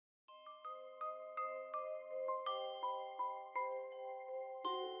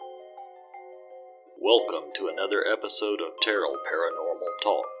Welcome to another episode of Terrell Paranormal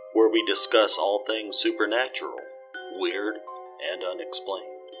Talk, where we discuss all things supernatural, weird, and unexplained.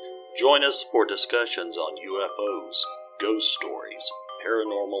 Join us for discussions on UFOs, ghost stories,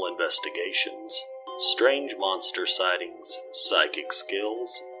 paranormal investigations, strange monster sightings, psychic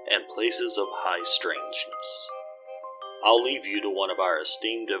skills, and places of high strangeness. I'll leave you to one of our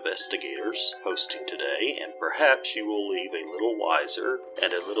esteemed investigators hosting today, and perhaps you will leave a little wiser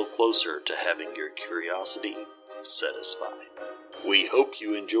and a little closer to having your curiosity satisfied. We hope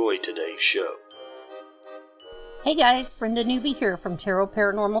you enjoy today's show. Hey guys, Brenda Newby here from Terrell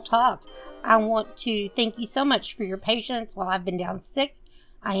Paranormal Talk. I want to thank you so much for your patience while I've been down sick.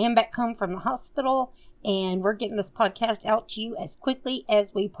 I am back home from the hospital, and we're getting this podcast out to you as quickly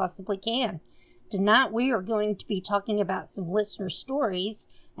as we possibly can. Tonight we are going to be talking about some listener stories,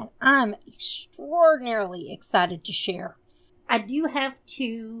 and I'm extraordinarily excited to share. I do have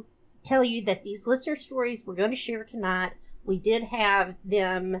to tell you that these listener stories we're going to share tonight, we did have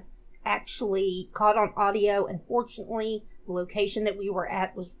them actually caught on audio. Unfortunately, the location that we were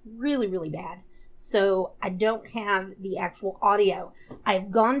at was really bad, so I don't have the actual audio. I've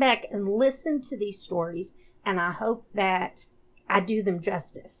gone back and listened to these stories, and I hope that I do them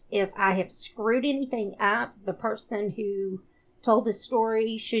justice. If I have screwed anything up, the person who told the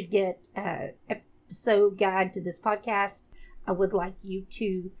story should get an episode guide to this podcast. I would like you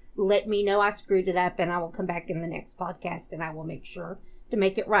to let me know I screwed it up, and I will come back in the next podcast and I will make sure to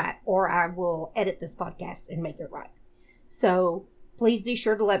make it right, or I will edit this podcast and make it right. So please be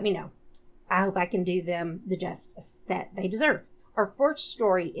sure to let me know. I hope I can do them the justice that they deserve. Our first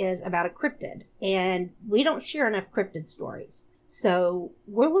story is about a cryptid, and we don't share enough cryptid stories. So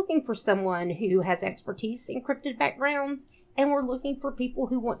we're looking for someone who has expertise in cryptid backgrounds, and we're looking for people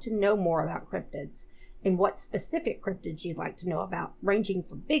who want to know more about cryptids and what specific cryptids you'd like to know about, ranging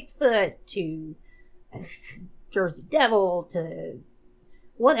from Bigfoot to Jersey Devil to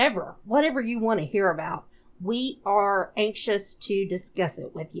whatever you want to hear about. We are anxious to discuss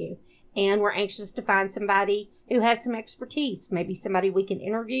it with you, and we're anxious to find somebody who has some expertise, maybe somebody we can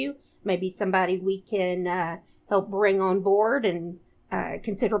interview, maybe somebody we can help bring on board and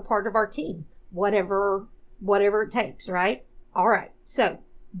consider part of our team, whatever it takes, right? All right, so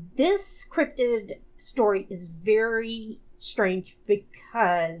this cryptid story is very strange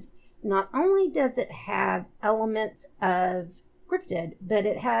because not only does it have elements of cryptid, but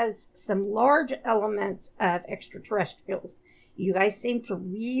it has some large elements of extraterrestrials. You guys seem to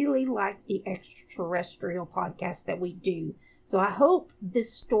really like the extraterrestrial podcast that we do. So I hope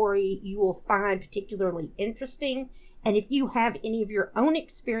this story you will find particularly interesting. And if you have any of your own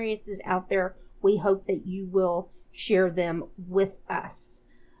experiences out there, we hope that you will share them with us.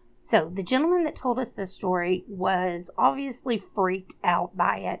 So the gentleman that told us this story was obviously freaked out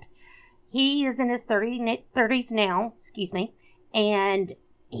by it. He is in his 30s now, and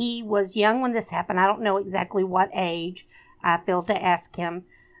he was young when this happened. I don't know exactly what age. I failed to ask him,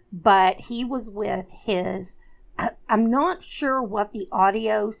 but he was with his I'm not sure what the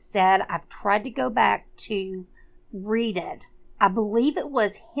audio said. I've tried to go back to read it. I believe it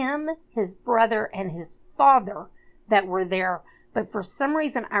was him, his brother, and his father that were there. But for some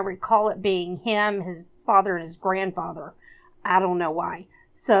reason, I recall it being him, his father, and his grandfather. I don't know why.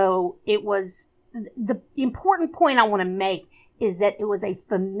 So it was, the important point I want to make is that it was a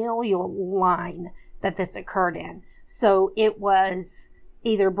familial line that this occurred in. So it was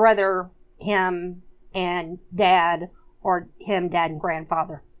either brother, him, and dad, or him, dad, and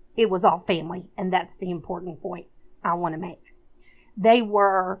grandfather. It was all family, and that's the important point I want to make. They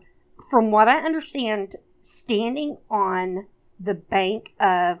were, from what I understand, standing on the bank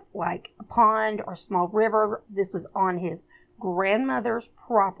of like a pond or small river. This was on his grandmother's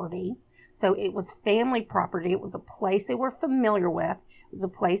property, so it was family property. It was a place they were familiar with. It was a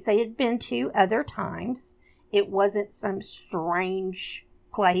place they had been to other times. It wasn't some strange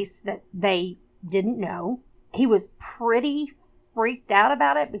place that they didn't know. He was pretty freaked out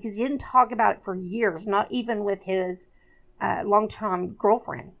about it because he didn't talk about it for years, not even with his longtime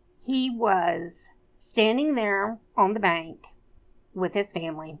girlfriend. He was standing there on the bank with his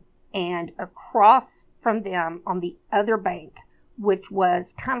family, and across from them on the other bank, which was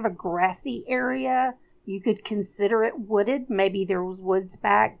kind of a grassy area, you could consider it wooded. Maybe there was woods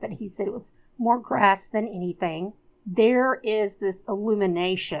back, but he said it was more grass than anything. There is this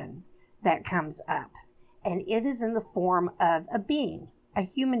illumination that comes up, and it is in the form of a being, a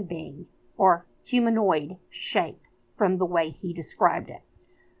human being, or humanoid shape from the way he described it.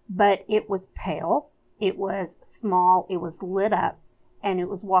 But it was pale, it was small, it was lit up, and it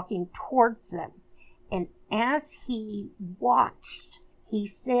was walking towards them. And as he watched, he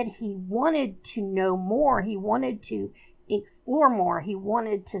said he wanted to know more. He wanted to explore more. He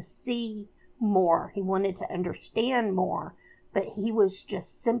wanted to see more. He wanted to understand more. But he was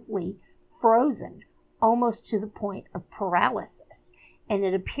just simply frozen, almost to the point of paralysis. And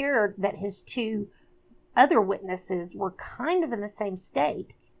it appeared that his two other witnesses were kind of in the same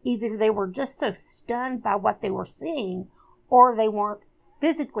state. Either they were just so stunned by what they were seeing, or they weren't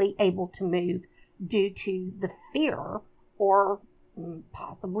physically able to move due to the fear, or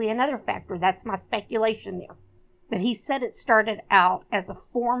possibly another factor. That's my speculation there. But he said it started out as a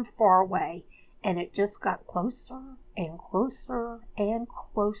form far away, and it just got closer and closer and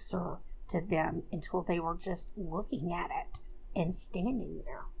closer to them until they were just looking at it and standing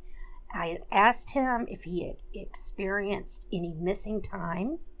there. I had asked him if he had experienced any missing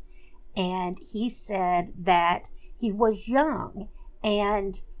time, and he said that he was young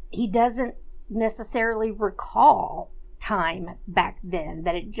and he doesn't necessarily recall time back then,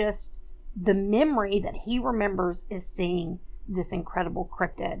 that it just, the memory that he remembers is seeing this incredible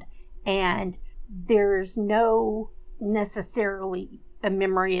cryptid, and there's no necessarily a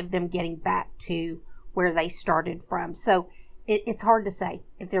memory of them getting back to where they started from. So it's hard to say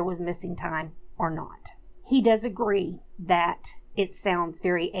if there was missing time or not. He does agree that it sounds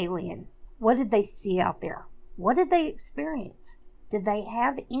very alien. What did they see out there? What did they experience? Did they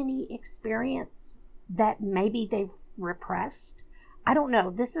have any experience that maybe they've repressed? I don't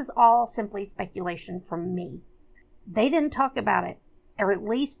know. This is all simply speculation from me. They didn't talk about it, or at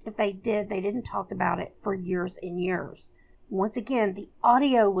least if they did, they didn't talk about it for years and years. Once again, the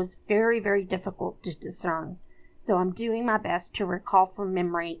audio was very, very difficult to discern. So I'm doing my best to recall from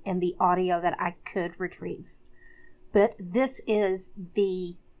memory and the audio that I could retrieve. But this is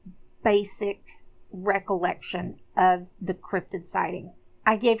the basic recollection of the cryptid sighting.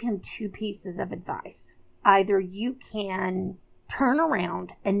 I gave him two pieces of advice. Either you can turn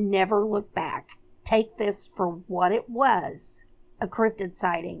around and never look back, take this for what it was, a cryptid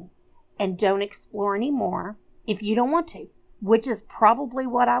sighting, and don't explore anymore if you don't want to, which is probably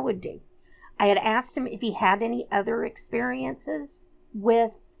what I would do. I had asked him if he had any other experiences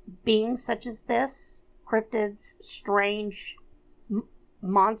with beings such as this, cryptids, strange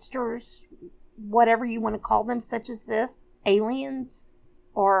monsters, whatever you want to call them, such as this, aliens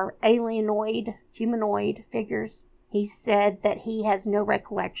or alienoid, humanoid figures. He said that he has no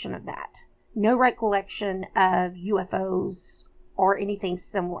recollection of that. No recollection of UFOs or anything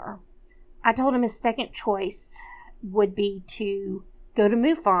similar. I told him his second choice would be to go to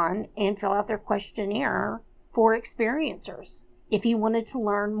MUFON and fill out their questionnaire for experiencers if he wanted to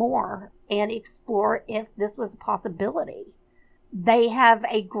learn more and explore if this was a possibility. They have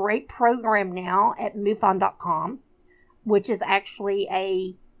a great program now at MUFON.com, which is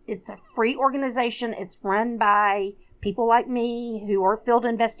actually it's a free organization. It's run by people like me who are field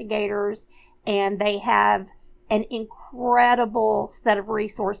investigators, and they have an incredible set of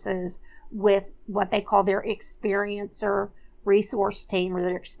resources with what they call their experiencer resource team, or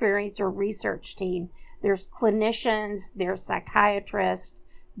their experiencer research team. There's clinicians, there's psychiatrists,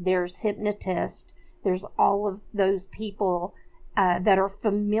 there's hypnotists, there's all of those people that are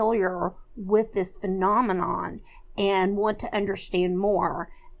familiar with this phenomenon and want to understand more,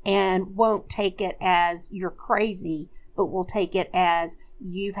 and won't take it as you're crazy, but will take it as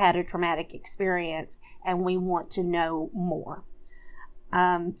you've had a traumatic experience and we want to know more.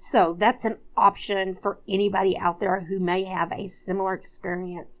 So that's an option for anybody out there who may have a similar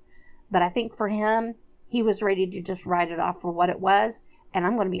experience. But I think for him, he was ready to just write it off for what it was. And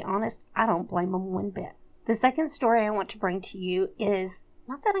I'm going to be honest, I don't blame him one bit. The second story I want to bring to you is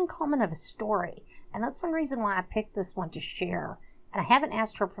not that uncommon of a story. And that's one reason why I picked this one to share. And I haven't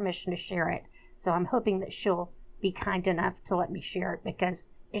asked her permission to share it. So I'm hoping that she'll be kind enough to let me share it, because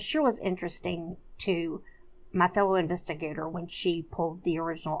it sure was interesting to my fellow investigator when she pulled the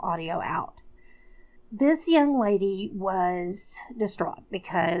original audio out. This young lady was distraught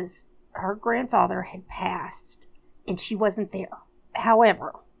because her grandfather had passed and she wasn't there.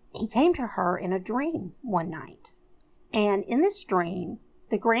 However, he came to her in a dream one night. And in this dream,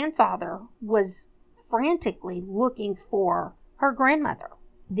 the grandfather was frantically looking for her grandmother.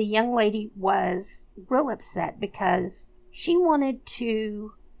 The young lady was real upset because she wanted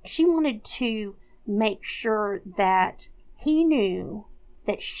to make sure that he knew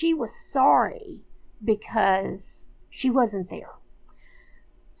that she was sorry because she wasn't there.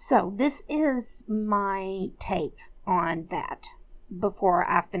 So this is my take on that before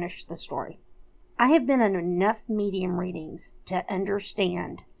I finish the story. I have been in enough medium readings to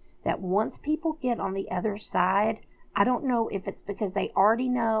understand that once people get on the other side, I don't know if it's because they already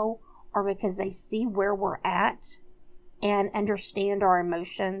know or because they see where we're at and understand our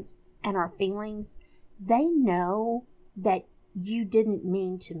emotions and our feelings, they know that you didn't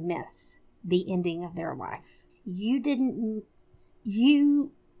mean to miss the ending of their life. They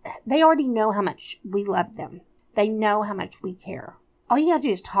already know how much we love them. They know how much we care. All you gotta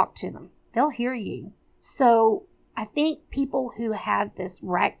do is talk to them. They'll hear you. So I think people who have this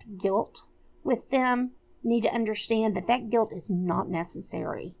racked guilt with them need to understand that that guilt is not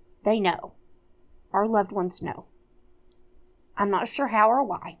necessary. They know. Our loved ones know. I'm not sure how or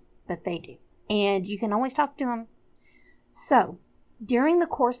why, but they do. And you can always talk to them. So, during the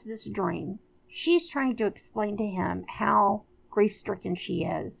course of this dream, she's trying to explain to him how grief-stricken she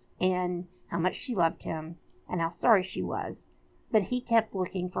is and how much she loved him and how sorry she was. But he kept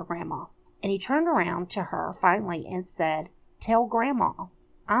looking for Grandma. And he turned around to her finally and said, "Tell Grandma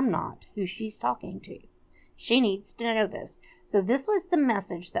I'm not who she's talking to. She needs to know this." So this was the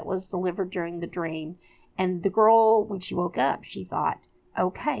message that was delivered during the dream. And the girl, when she woke up, she thought,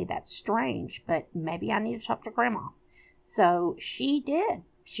 okay, that's strange, but maybe I need to talk to Grandma. So she did.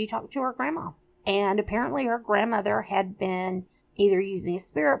 She talked to her grandma. And apparently her grandmother had been either using a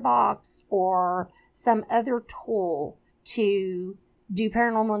spirit box or some other tool to do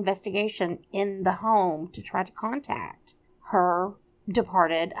paranormal investigation in the home to try to contact her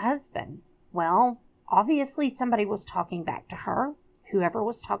departed husband. Well, obviously somebody was talking back to her. Whoever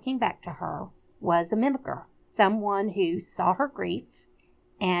was talking back to her was a mimicker, someone who saw her grief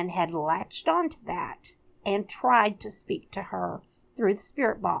and had latched onto that and tried to speak to her through the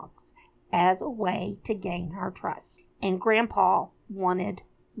spirit box as a way to gain her trust. And Grandpa wanted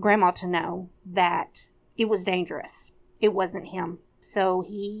Grandma to know that it was dangerous. It wasn't him. So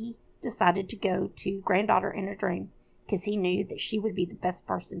he decided to go to Granddaughter in a dream because he knew that she would be the best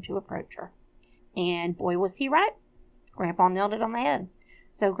person to approach her. And boy, was he right. Grandpa nailed it on the head.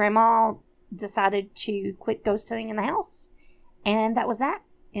 So Grandma decided to quit ghost hunting in the house. And that was that.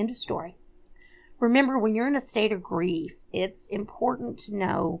 End of story. Remember, when you're in a state of grief, it's important to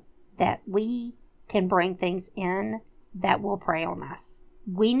know that we can bring things in that will prey on us.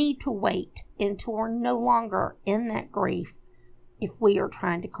 We need to wait until we're no longer in that grief if we are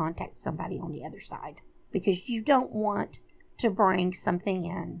trying to contact somebody on the other side. Because you don't want to bring something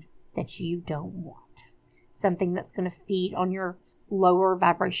in that you don't want. Something that's going to feed on your lower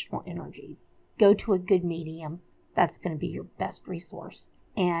vibrational energies. Go to a good medium. That's going to be your best resource.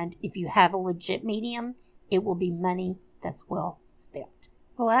 And if you have a legit medium, it will be money that's well spent.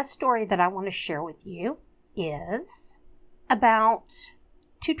 The last story that I want to share with you is about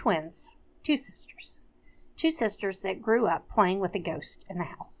two sisters that grew up playing with a ghost in the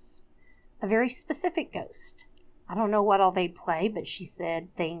house. A very specific ghost. I don't know what all they'd play, but she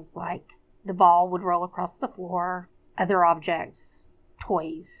said things like the ball would roll across the floor, other objects,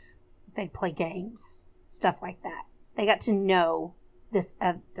 toys. They'd play games, stuff like that. They got to know this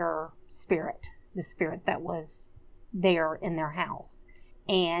other spirit, the spirit that was there in their house,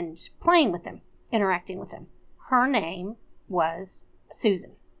 and playing with them, interacting with them. Her name was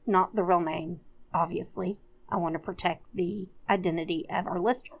Susan, not the real name, obviously. I want to protect the identity of our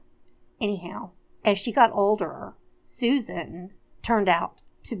listener. Anyhow, as she got older, Susan turned out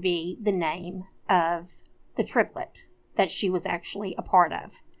to be the name of the triplet that she was actually a part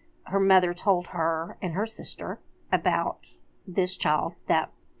of. Her mother told her and her sister about this child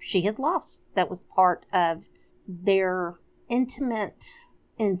that she had lost, that was part of their intimate,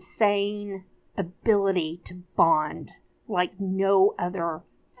 insane ability to bond like no other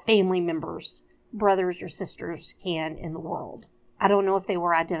family members, brothers or sisters, can in the world. I don't know if they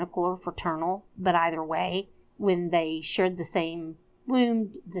were identical or fraternal, but either way, when they shared the same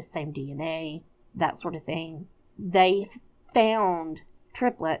womb, the same DNA, that sort of thing, they found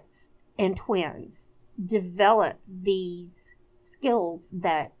triplets and twins, develop these skills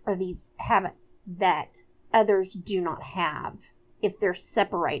that are these habits that others do not have if they're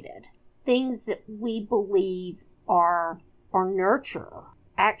separated. Things that we believe are nurture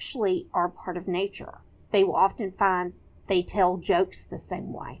actually are part of nature. They will often find they tell jokes the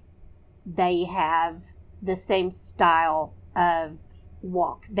same way. They have the same style of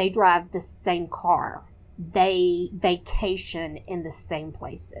walk. They drive the same car. They vacation in the same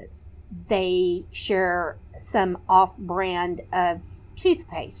places. They share some off-brand of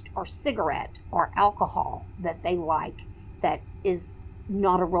toothpaste or cigarette or alcohol that they like that is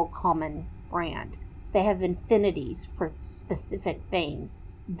not a real common brand. They have affinities for specific things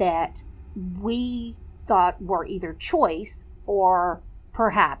that we thought were either choice or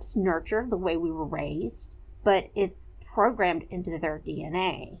perhaps nurture, the way we were raised, but it's programmed into their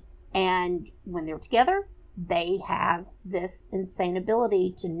DNA. And when they're together, they have this insane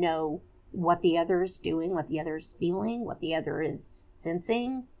ability to know what the other is doing, what the other is feeling, what the other is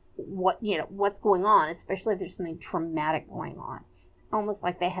sensing, what's going on, especially if there's something traumatic going on. It's almost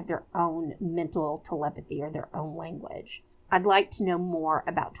like they have their own mental telepathy or their own language. I'd like to know more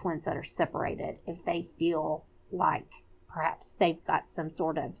about twins that are separated, if they feel like perhaps they've got some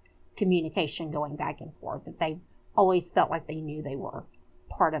sort of communication going back and forth, that they've always felt like they knew they were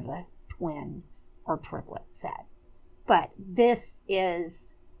part of a twin or triplet set. But this is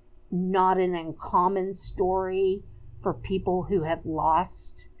not an uncommon story for people who have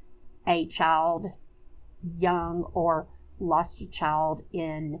lost a child young or lost a child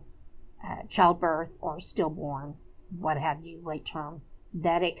in childbirth or stillborn, what have you, late term,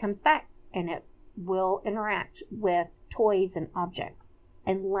 that it comes back and it will interact with toys and objects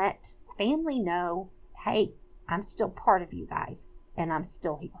and let family know, hey, I'm still part of you guys and I'm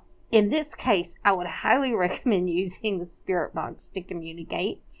still here. In this case, I would highly recommend using the spirit box to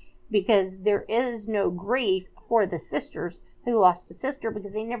communicate, because there is no grief for the sisters who lost a sister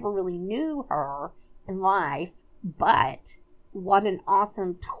because they never really knew her in life. But what an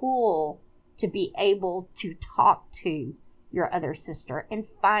awesome tool to be able to talk to your other sister and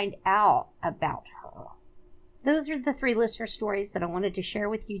find out about her. Those are the 3 listener stories that I wanted to share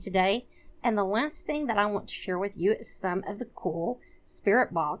with you today. And the last thing that I want to share with you is some of the cool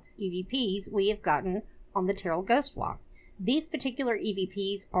Spirit Box EVPs we have gotten on the Tarot Ghost Walk. These particular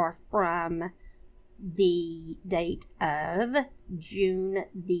EVPs are from the date of June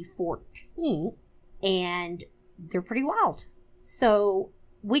the 14th, and they're pretty wild. So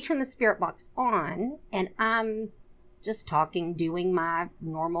we turn the Spirit Box on, and I'm just talking, doing my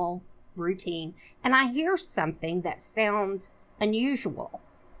normal routine, and I hear something that sounds unusual.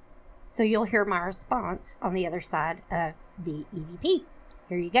 So you'll hear my response on the other side of the EVP.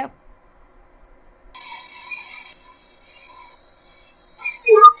 Here you go.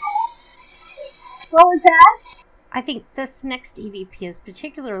 What was that? I think this next EVP is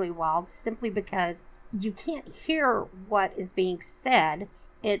particularly wild simply because you can't hear what is being said.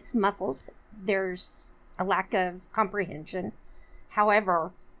 It's muffled. There's a lack of comprehension.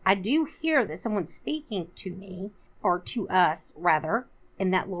 However, I do hear that someone's speaking to me, or to us rather,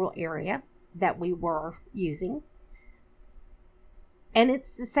 in that little area that we were using. And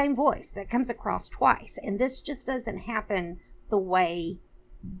it's the same voice that comes across twice. And this just doesn't happen the way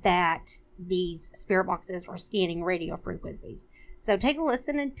that these spirit boxes are scanning radio frequencies. So take a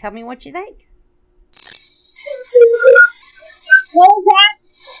listen and tell me what you think. What was that?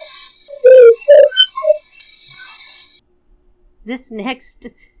 This next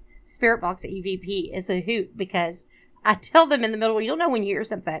spirit box EVP is a hoot, because I tell them in the middle, you'll know when you hear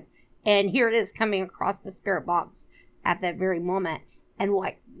something. And here it is coming across the spirit box at that very moment. And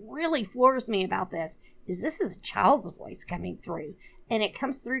what really floors me about this is a child's voice coming through. And it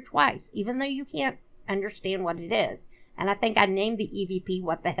comes through twice, even though you can't understand what it is. And I think I named the EVP,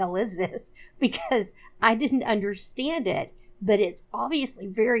 What the Hell Is This? Because I didn't understand it. But it's obviously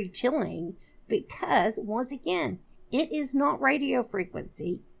very chilling, because, once again, it is not radio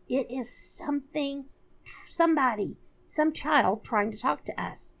frequency. It is somebody, some child trying to talk to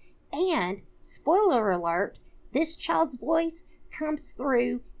us. And, spoiler alert, this child's voice comes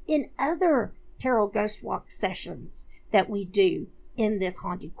through in other Tarot Ghost Walk sessions that we do in this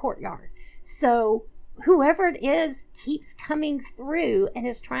haunted courtyard. So whoever it is keeps coming through and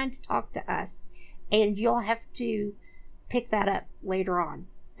is trying to talk to us. And you'll have to pick that up later on.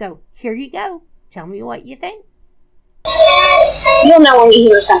 So here you go. Tell me what you think. You'll know when you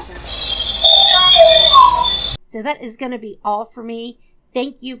hear something. So that is going to be all for me.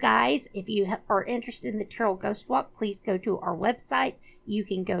 Thank you guys. If you are interested in the Tarot Ghost Walk, please go to our website. You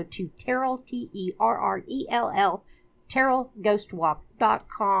can go to Terrell, Terrell,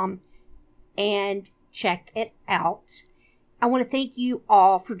 tarotghostwalk.com and check it out. I want to thank you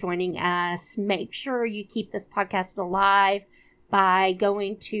all for joining us. Make sure you keep this podcast alive by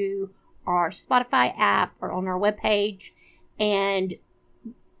going to our Spotify app or on our webpage and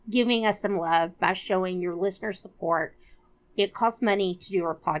giving us some love by showing your listener support. It costs money to do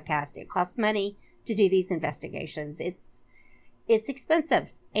our podcast. It costs money to do these investigations. It's expensive,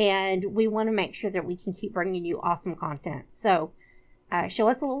 and we want to make sure that we can keep bringing you awesome content. So show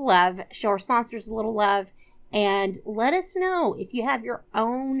us a little love, show our sponsors a little love, and let us know if you have your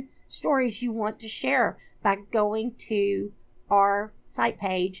own stories you want to share by going to our site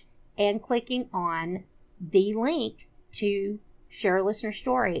page and clicking on the link to share a listener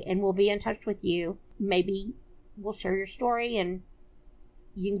story, and we'll be in touch with you. Maybe we'll share your story and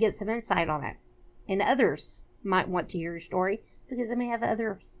you can get some insight on it. And others might want to hear your story because they may have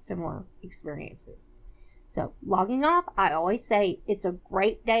other similar experiences. So logging off, I always say it's a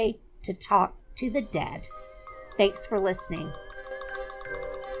great day to talk to the dead. Thanks for listening.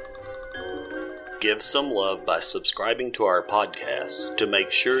 Give some love by subscribing to our podcast to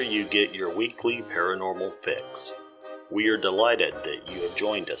make sure you get your weekly paranormal fix. We are delighted that you have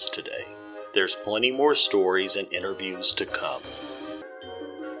joined us today. There's plenty more stories and interviews to come.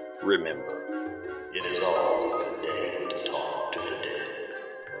 Remember, it is always